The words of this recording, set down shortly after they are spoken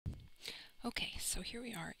Okay, so here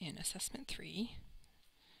we are in Assessment 3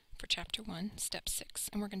 for Chapter 1, Step 6,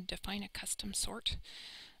 and we're going to define a custom sort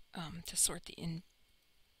to sort the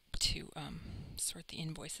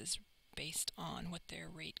invoices based on what their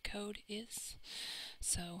rate code is.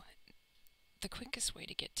 So the quickest way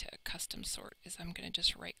to get to a custom sort is I'm going to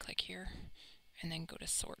just right-click here and then go to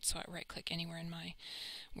sort. So I right-click anywhere in my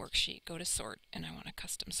worksheet, go to sort, and I want a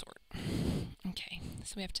custom sort. Okay,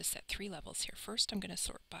 so we have to set 3 levels here. First, I'm going to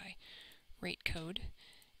sort by rate code,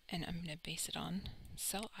 and I'm going to base it on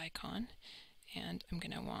cell icon, and I'm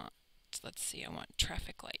going to want, let's see, I want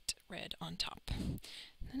traffic light red on top. And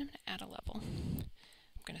then I'm going to add a level.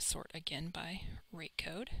 I'm going to sort again by rate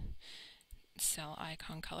code, cell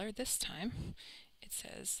icon color. This time it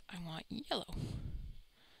says I want yellow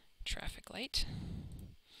traffic light,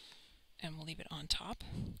 and we'll leave it on top.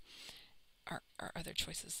 Our other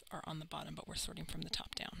choices are on the bottom, but we're sorting from the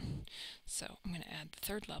top down. So I'm going to add the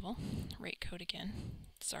third level, rate code again.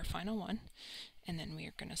 It's our final one. And then we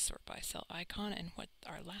are going to sort by cell icon, and what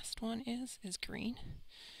our last one is green.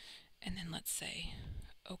 And then let's say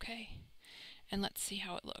OK. And let's see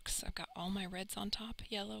how it looks. I've got all my reds on top,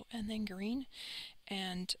 yellow, and then green.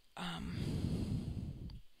 And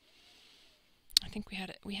I think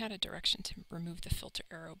we had a direction to remove the filter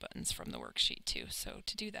arrow buttons from the worksheet too. So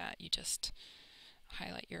to do that, you just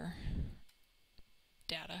highlight your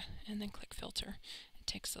data and then click filter. It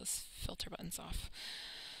takes those filter buttons off.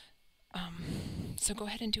 So go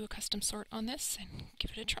ahead and do a custom sort on this and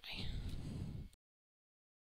give it a try.